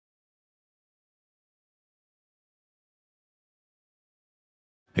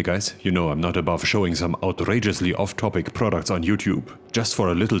Hey guys, you know I'm not above showing some outrageously off-topic products on YouTube, just for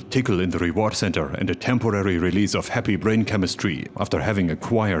a little tickle in the reward center and a temporary release of happy brain chemistry after having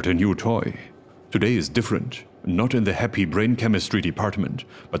acquired a new toy. Today is different, not in the happy brain chemistry department,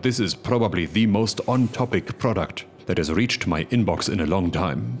 but this is probably the most on-topic product that has reached my inbox in a long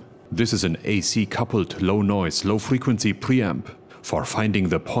time. This is an AC-coupled low-noise, low-frequency preamp for finding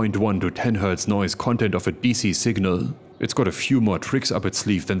the 0.1 to 10 Hz noise content of a DC signal. It's got a few more tricks up its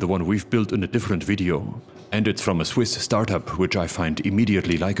sleeve than the one we've built in a different video. And it's from a Swiss startup, which I find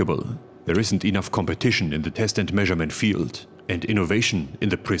immediately likable. There isn't enough competition in the test and measurement field, and innovation in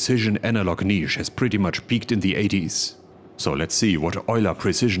the precision analog niche has pretty much peaked in the 80s. So let's see what Euler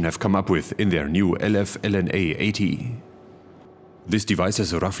Precision have come up with in their new LFLNA-80. This device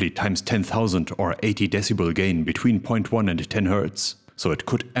has a roughly times 10,000 or 80 decibel gain between 0.1 and 10 Hz. So it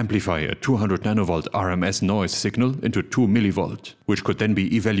could amplify a 200 nanovolt RMS noise signal into 2 millivolt, which could then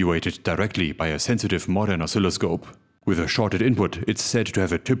be evaluated directly by a sensitive modern oscilloscope. With a shorted input, it's said to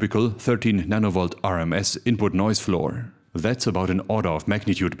have a typical 13 nanovolt RMS input noise floor. That's about an order of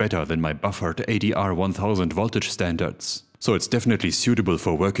magnitude better than my buffered ADR 1000 voltage standards. So it's definitely suitable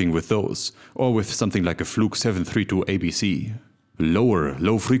for working with those, or with something like a Fluke 732 ABC. Lower,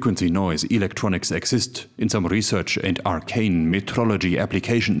 low-frequency noise electronics exist in some research and arcane metrology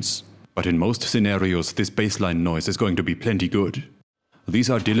applications, but in most scenarios this baseline noise is going to be plenty good.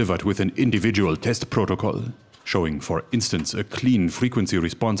 These are delivered with an individual test protocol, showing for instance a clean frequency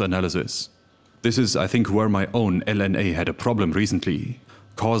response analysis. This is, I think, where my own LNA had a problem recently,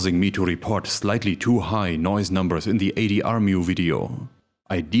 causing me to report slightly too high noise numbers in the ADR-mu video.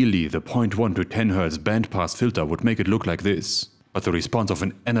 Ideally, the 0.1 to 10 Hz bandpass filter would make it look like this. But the response of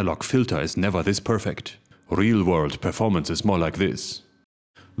an analog filter is never this perfect. Real-world performance is more like this.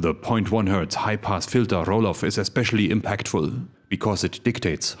 The 0.1 Hz high-pass filter roll-off is especially impactful, because it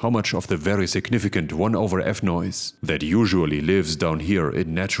dictates how much of the very significant 1/f noise that usually lives down here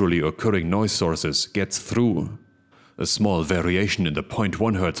in naturally occurring noise sources gets through. A small variation in the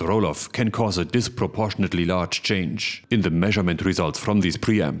 0.1 Hz roll-off can cause a disproportionately large change in the measurement results from these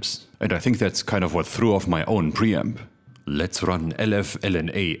preamps, and I think that's kind of what threw off my own preamp. Let's run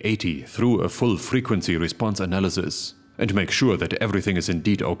LFLNA-80 through a full frequency response analysis and make sure that everything is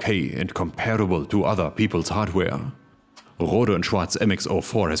indeed okay and comparable to other people's hardware. Rode & Schwarz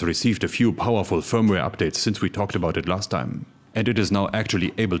MX-04 has received a few powerful firmware updates since we talked about it last time, and it is now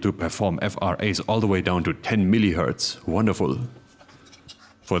actually able to perform FRAs all the way down to 10 mHz. Wonderful.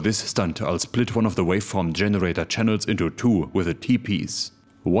 For this stunt, I'll split one of the waveform generator channels into two with a T-piece.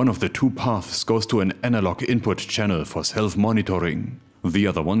 One of the two paths goes to an analog input channel for self-monitoring. The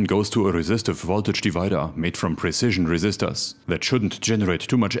other one goes to a resistive voltage divider made from precision resistors that shouldn't generate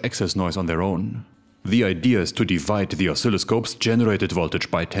too much excess noise on their own. The idea is to divide the oscilloscope's generated voltage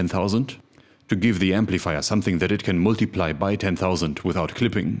by 10,000, to give the amplifier something that it can multiply by 10,000 without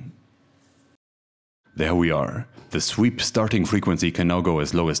clipping. There we are. The sweep starting frequency can now go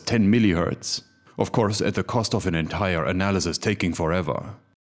as low as 10 mHz. Of course, at the cost of an entire analysis taking forever.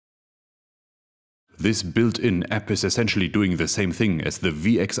 This built-in app is essentially doing the same thing as the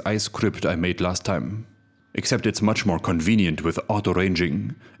VXI script I made last time, except it's much more convenient with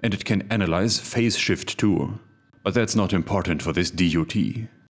auto-ranging, and it can analyze phase shift too. But that's not important for this DUT.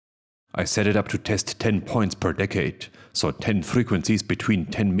 I set it up to test 10 points per decade, so 10 frequencies between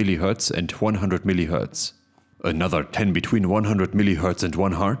 10 mHz and 100 mHz. Another 10 between 100 mHz and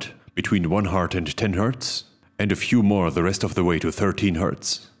 1 Hz, between 1 Hz and 10 Hz, and a few more the rest of the way to 13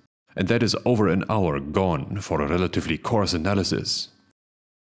 Hz. And that is over an hour gone for a relatively coarse analysis.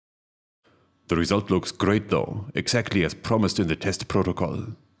 The result looks great though, exactly as promised in the test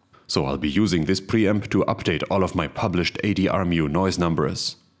protocol. So I'll be using this preamp to update all of my published ADR-mu noise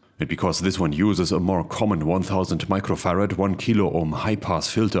numbers. And because this one uses a more common 1000 microfarad 1 kilo ohm high-pass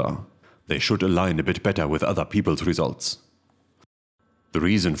filter, they should align a bit better with other people's results. The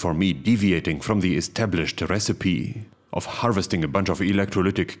reason for me deviating from the established recipe of harvesting a bunch of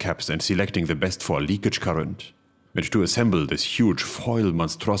electrolytic caps and selecting the best for leakage current, and to assemble this huge foil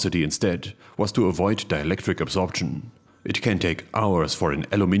monstrosity instead, was to avoid dielectric absorption. It can take hours for an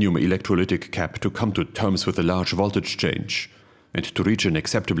aluminium electrolytic cap to come to terms with a large voltage change, and to reach an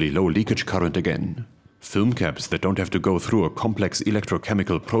acceptably low leakage current again. Film caps that don't have to go through a complex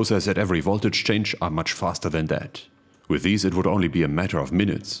electrochemical process at every voltage change are much faster than that. With these it would only be a matter of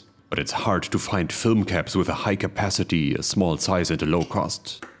minutes. But it's hard to find film caps with a high capacity, a small size and a low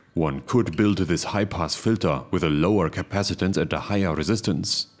cost. One could build this high-pass filter with a lower capacitance and a higher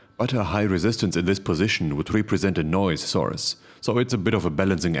resistance. But a high resistance in this position would represent a noise source, so it's a bit of a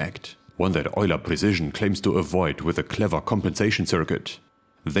balancing act. One that Euler Precision claims to avoid with a clever compensation circuit.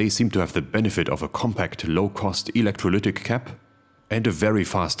 They seem to have the benefit of a compact, low-cost electrolytic cap and a very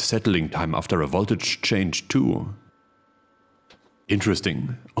fast settling time after a voltage change too.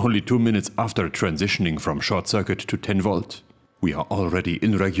 Interesting, only 2 minutes after transitioning from short circuit to 10 volt, we are already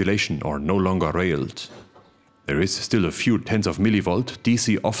in regulation or no longer railed. There is still a few tens of millivolt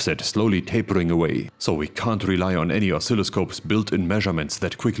DC offset slowly tapering away, so we can't rely on any oscilloscope's built-in measurements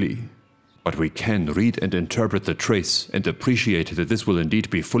that quickly. But we can read and interpret the trace and appreciate that this will indeed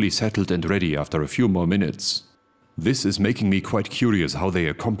be fully settled and ready after a few more minutes. This is making me quite curious how they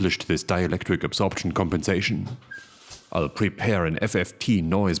accomplished this dielectric absorption compensation. I'll prepare an FFT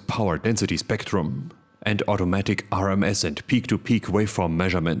noise power density spectrum and automatic RMS and peak-to-peak waveform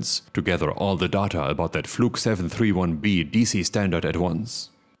measurements to gather all the data about that Fluke 731B DC standard at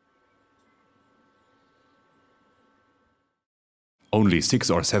once. Only 6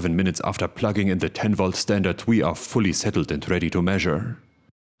 or 7 minutes after plugging in the 10 volt standard, we are fully settled and ready to measure.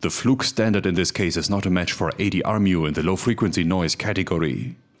 The Fluke standard in this case is not a match for 80 RMU in the low frequency noise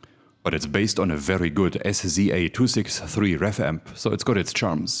category, but it's based on a very good SZA263 ref amp, so it's got its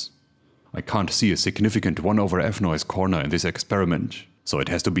charms. I can't see a significant 1/F noise corner in this experiment, so it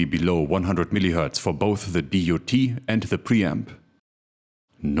has to be below 100 MHz for both the DUT and the preamp.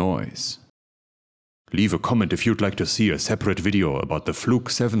 Noise. Leave a comment if you'd like to see a separate video about the Fluke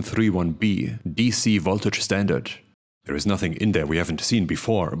 731B DC voltage standard. There is nothing in there we haven't seen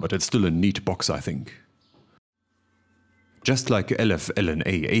before, but it's still a neat box, I think. Just like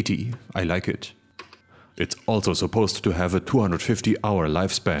LFLNA-80, I like it. It's also supposed to have a 250-hour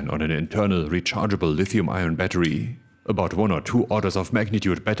lifespan on an internal rechargeable lithium-ion battery, about 1 or 2 orders of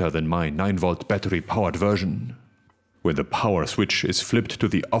magnitude better than my 9-volt battery-powered version. When the power switch is flipped to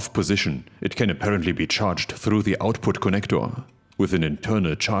the off position, it can apparently be charged through the output connector, with an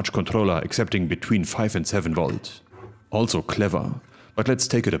internal charge controller accepting between 5 and 7 volt. Also clever, but let's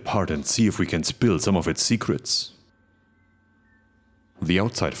take it apart and see if we can spill some of its secrets. The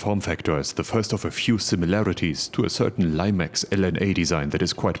outside form factor is the first of a few similarities to a certain Limax LNA design that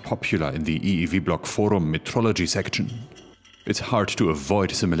is quite popular in the EEV Block forum metrology section. It's hard to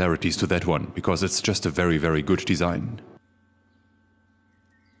avoid similarities to that one, because it's just a very, very good design.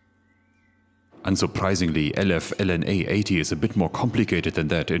 Unsurprisingly, LFLNA-80 is a bit more complicated than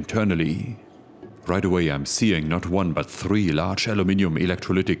that internally. Right away I'm seeing not 1 but 3 large aluminium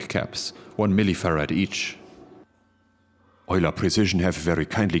electrolytic caps, 1 millifarad each. Euler Precision have very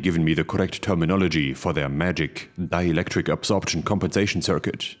kindly given me the correct terminology for their magic dielectric absorption compensation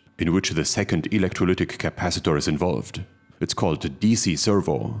circuit, in which the second electrolytic capacitor is involved. It's called DC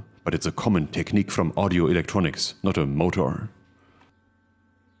Servo, but it's a common technique from audio electronics, not a motor.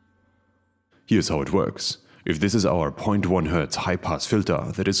 Here's how it works. If this is our 0.1 Hz high-pass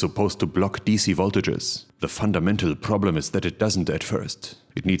filter that is supposed to block DC voltages, the fundamental problem is that it doesn't at first.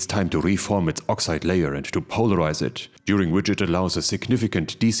 It needs time to reform its oxide layer and to polarize it, during which it allows a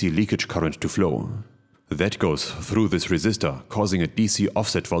significant DC leakage current to flow. That goes through this resistor, causing a DC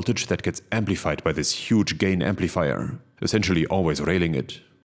offset voltage that gets amplified by this huge gain amplifier, essentially always railing it.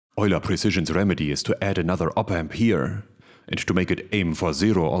 Euler Precision's remedy is to add another op-amp here, and to make it aim for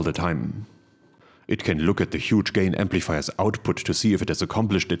 0 all the time. It can look at the huge gain amplifier's output to see if it has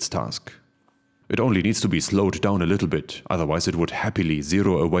accomplished its task. It only needs to be slowed down a little bit, otherwise it would happily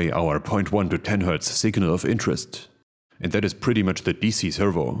zero away our 0.1 to 10 Hz signal of interest. And that is pretty much the DC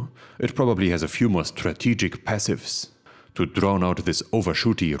servo. It probably has a few more strategic passives to drown out this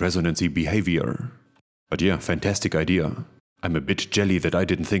overshooty resonancy behavior. But yeah, fantastic idea. I'm a bit jelly that I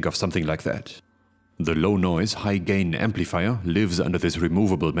didn't think of something like that. The low noise, high gain amplifier lives under this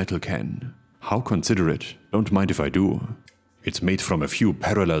removable metal can. How considerate, don't mind if I do. It's made from a few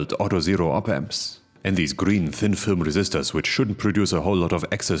paralleled auto-zero op-amps, and these green thin film resistors which shouldn't produce a whole lot of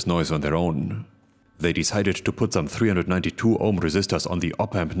excess noise on their own. They decided to put some 392 ohm resistors on the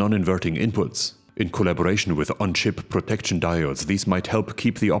op-amp non-inverting inputs. In collaboration with on-chip protection diodes, these might help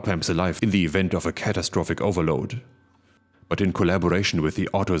keep the op-amps alive in the event of a catastrophic overload. But in collaboration with the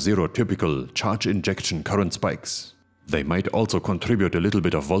auto-zero typical charge injection current spikes, they might also contribute a little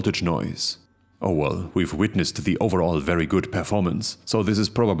bit of voltage noise. Oh well, we've witnessed the overall very good performance, so this is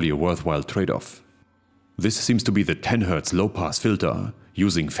probably a worthwhile trade-off. This seems to be the 10 Hz low-pass filter,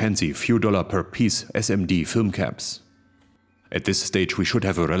 using fancy few dollar per piece SMD film caps. At this stage we should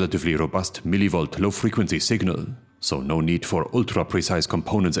have a relatively robust millivolt low-frequency signal, so no need for ultra-precise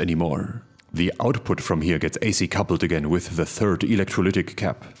components anymore. The output from here gets AC coupled again with the third electrolytic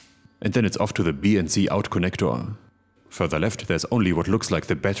cap, and then it's off to the B and C out connector. Further left there's only what looks like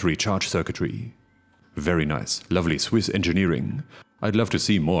the battery charge circuitry. Very nice, lovely Swiss engineering. I'd love to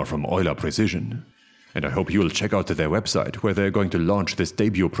see more from Euler Precision. And I hope you'll check out their website, where they're going to launch this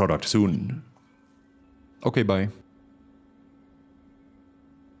debut product soon. Okay, bye.